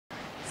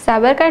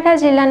સાબરકાંઠા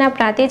જિલ્લાના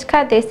પ્રાંતિજ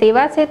ખાતે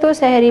સેવા સેતુ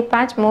શહેરી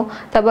 5મો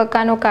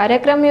તબક્કાનો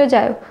કાર્યક્રમ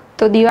યોજાયો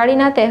તો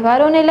દિવાળીના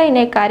તહેવારોને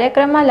લઈને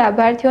કાર્યક્રમમાં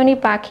લાભાર્થીઓની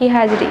પાંખી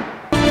હાજરી।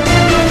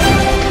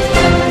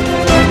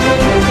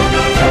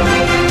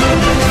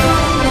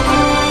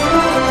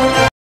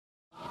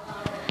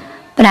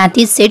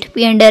 પ્રાંતિજ સેઠ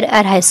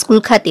પી.એન.આર.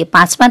 હાઈસ્કૂલ ખાતે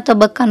 5મા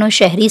તબક્કાનો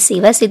શહેરી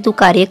સેવા સેતુ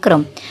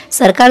કાર્યક્રમ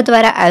સરકાર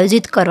દ્વારા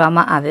આયોજિત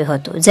કરવામાં આવ્યો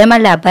હતો,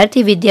 જેમાં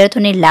લાભાર્થી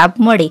વિદ્યાર્થીઓને લાભ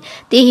મળે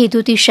તે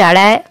હેતુથી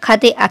શાળા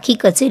ખાતે આખી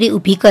કચેરી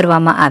ઊભી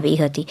કરવામાં આવી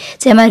હતી,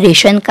 જેમાં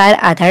રેશન કાર્ડ,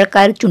 આધાર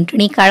કાર્ડ,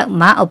 ચૂંટણી કાર્ડ,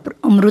 મા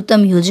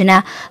અમૃતમ યોજના,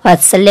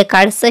 વાત્સલ્ય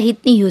કાર્ડ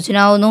સહિતની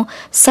યોજનાઓનો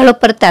સ્થળ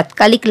પર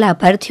તાત્કાલિક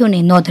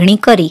લાભાર્થીઓને નોંધણી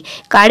કરી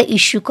કાર્ડ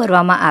ઇસ્યુ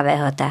કરવામાં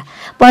આવ્યા હતા।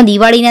 પણ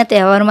દિવાળીના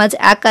તહેવારમાં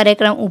જ આ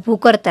કાર્યક્રમ ઊભો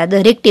કરતા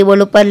દરેક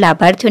ટેબલો પર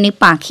લાભાર્થીઓની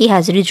પાંખી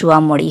હાજરી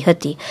જોવા મળી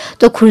હતી,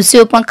 તો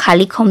ખુરશીઓ પણ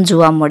ખાલીખમ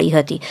જોવા મળી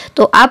હતી।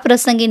 તો આ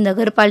પ્રસંગે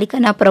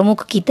નગરપાલિકાના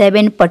પ્રમુખ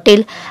ગીતાબેન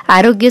પટેલ,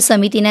 આરોગ્ય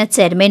સમિતિના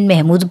ચેરમેન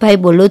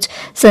મહેમૂદભાઈ બોલોચ,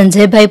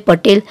 સંજયભાઈ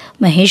પટેલ,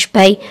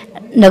 મહેશભાઈ,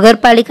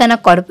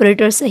 નગરપાલિકાના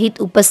કોર્પોરેટર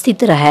સહિત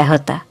ઉપસ્થિત રહ્યા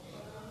હતા।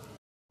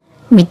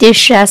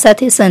 મિતેશ શાહ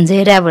સાથે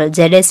સંજય રાવળ,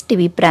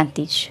 ZSTV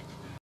પ્રાંતિજ।